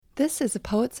This is a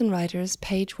Poets and Writers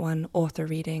Page 1 author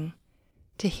reading.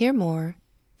 To hear more,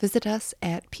 visit us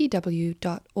at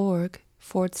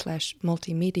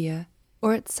pw.org/multimedia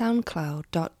or at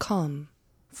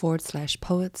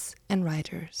soundcloud.com/poets and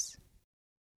writers.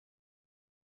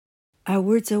 Our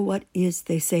words are what is,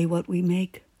 they say, what we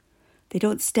make. They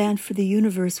don't stand for the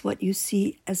universe. What you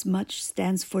see as much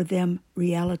stands for them,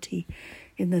 reality,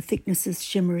 in the thicknesses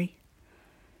shimmery.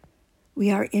 We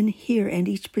are in here, and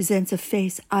each presents a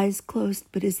face, eyes closed,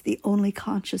 but is the only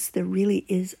conscious there really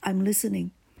is. I'm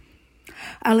listening.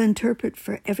 I'll interpret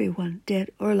for everyone,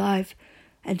 dead or alive,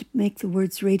 and make the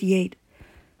words radiate.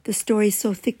 The story's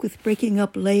so thick with breaking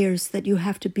up layers that you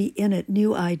have to be in it,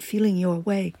 new-eyed, feeling your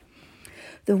way.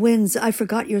 The winds, I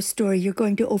forgot your story, you're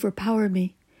going to overpower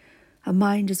me. A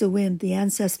mind is a wind, the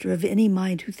ancestor of any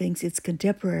mind who thinks it's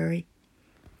contemporary.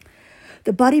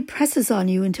 The body presses on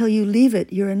you until you leave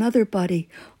it. You're another body.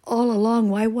 All along,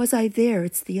 why was I there?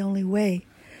 It's the only way.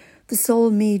 The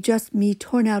soul me, just me,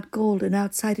 torn out gold, an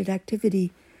outside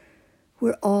activity.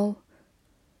 We're all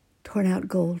torn out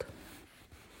gold.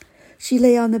 She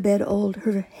lay on the bed old,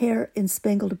 her hair in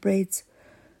spangled braids.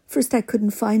 First I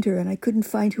couldn't find her, and I couldn't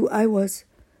find who I was.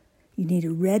 You need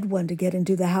a red one to get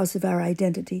into the house of our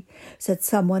identity, said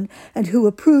someone. And who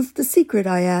approved the secret,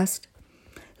 I asked.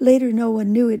 Later no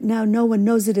one knew it, now no one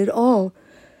knows it at all.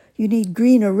 You need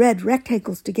green or red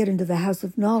rectangles to get into the house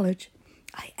of knowledge.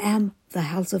 I am the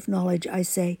house of knowledge, I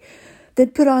say. Then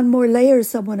put on more layers,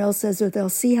 someone else says, or they'll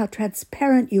see how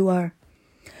transparent you are.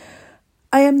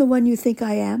 I am the one you think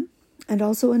I am, and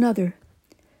also another.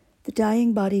 The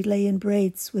dying body lay in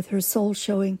braids, with her soul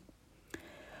showing.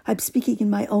 I'm speaking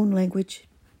in my own language.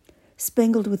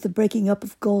 Spangled with the breaking up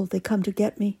of gold, they come to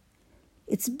get me.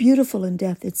 It's beautiful in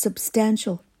death, it's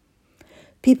substantial.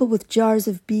 People with jars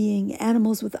of being,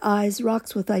 animals with eyes,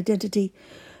 rocks with identity.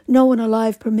 No one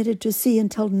alive permitted to see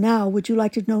until now. Would you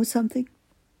like to know something?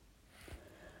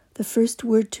 The first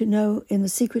word to know in the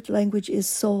secret language is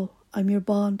soul. I'm your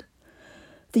bond.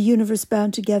 The universe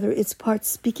bound together, its parts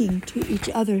speaking to each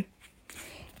other.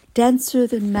 Denser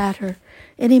than matter.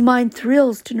 Any mind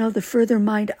thrills to know the further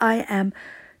mind I am,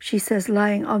 she says,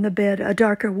 lying on the bed. A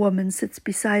darker woman sits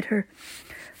beside her.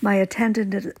 My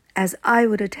attendant, as I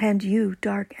would attend you,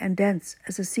 dark and dense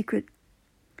as a secret.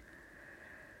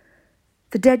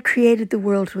 The dead created the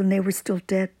world when they were still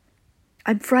dead.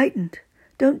 I'm frightened.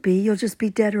 Don't be, you'll just be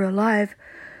dead or alive.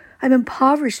 I'm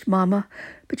impoverished, Mama,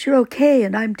 but you're okay,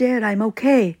 and I'm dead, I'm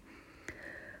okay.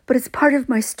 But it's part of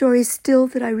my story still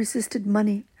that I resisted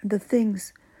money and the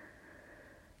things.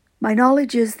 My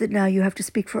knowledge is that now you have to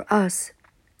speak for us.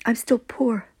 I'm still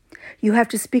poor. You have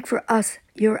to speak for us.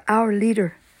 You're our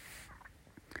leader.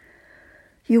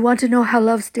 You want to know how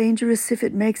love's dangerous, if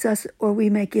it makes us or we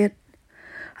make it.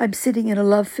 I'm sitting in a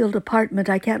love-filled apartment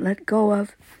I can't let go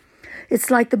of. It's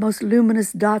like the most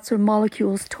luminous dots or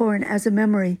molecules torn as a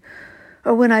memory.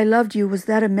 Or when I loved you, was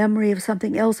that a memory of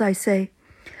something else, I say?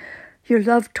 Your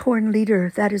love-torn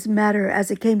leader, that is matter as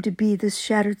it came to be, this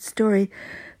shattered story,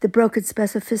 the broken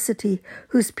specificity,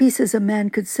 whose pieces a man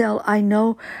could sell. I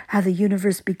know how the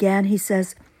universe began, he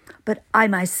says, but I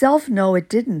myself know it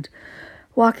didn't.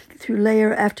 Walking through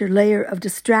layer after layer of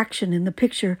distraction in the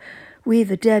picture, we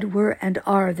the dead were and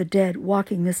are the dead,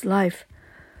 walking this life.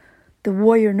 The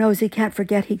warrior knows he can't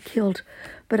forget he killed,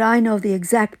 but I know the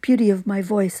exact beauty of my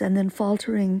voice, and then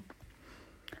faltering.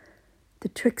 The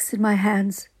tricks in my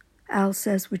hands, Al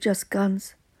says, were just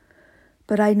guns.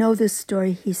 But I know this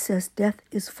story, he says. Death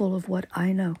is full of what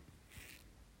I know.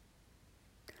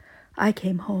 I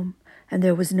came home, and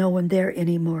there was no one there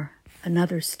anymore.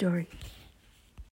 Another story.